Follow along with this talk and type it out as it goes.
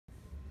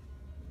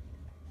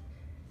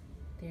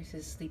There's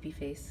his sleepy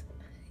face.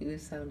 He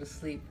was sound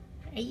asleep.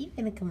 Are you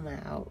gonna come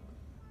out?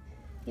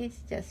 It's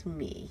just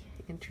me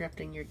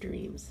interrupting your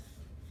dreams.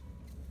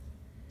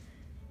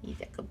 He's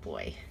a good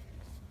boy.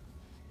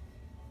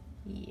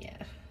 Yeah.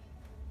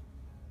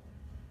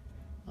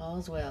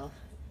 All's well.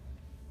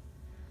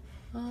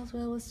 All's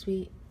well with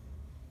Sweet.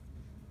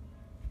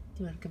 Do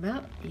you want to come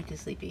out? Or are you too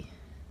sleepy?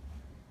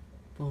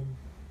 Boom.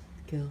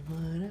 Come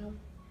on out.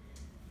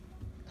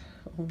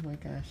 Oh my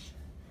gosh.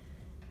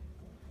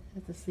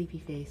 That's a sleepy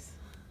face.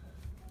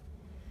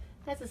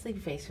 That's a sleepy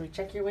face. Can we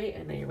check your weight?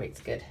 I know your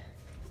weight's good.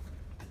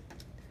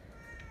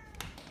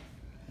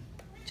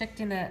 Checked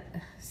in at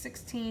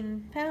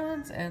 16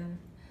 pounds and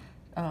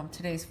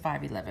today's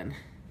 5'11".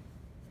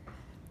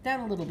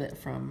 Down a little bit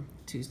from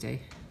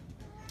Tuesday.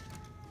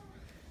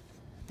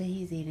 But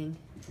he's eating.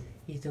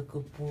 He's a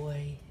good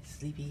boy.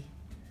 Sleepy.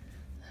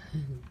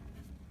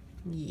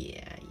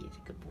 Yeah, he's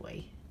a good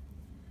boy.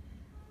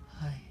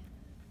 Hi.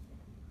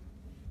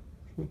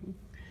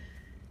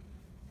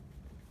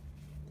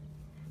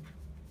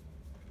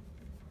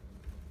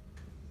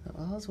 So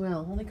all's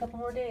well. Only a couple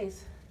more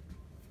days.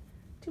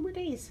 2 more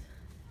days.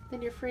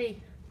 Then you're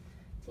free.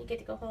 You get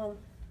to go home.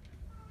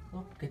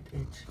 Oh, get the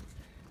itch.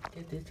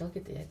 Get the itch. I'll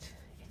get the itch. Itch.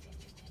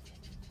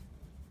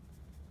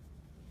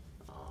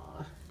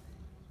 Aw,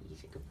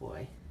 he's a good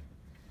boy.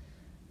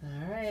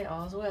 All right,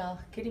 all's well.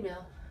 Kitty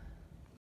meow.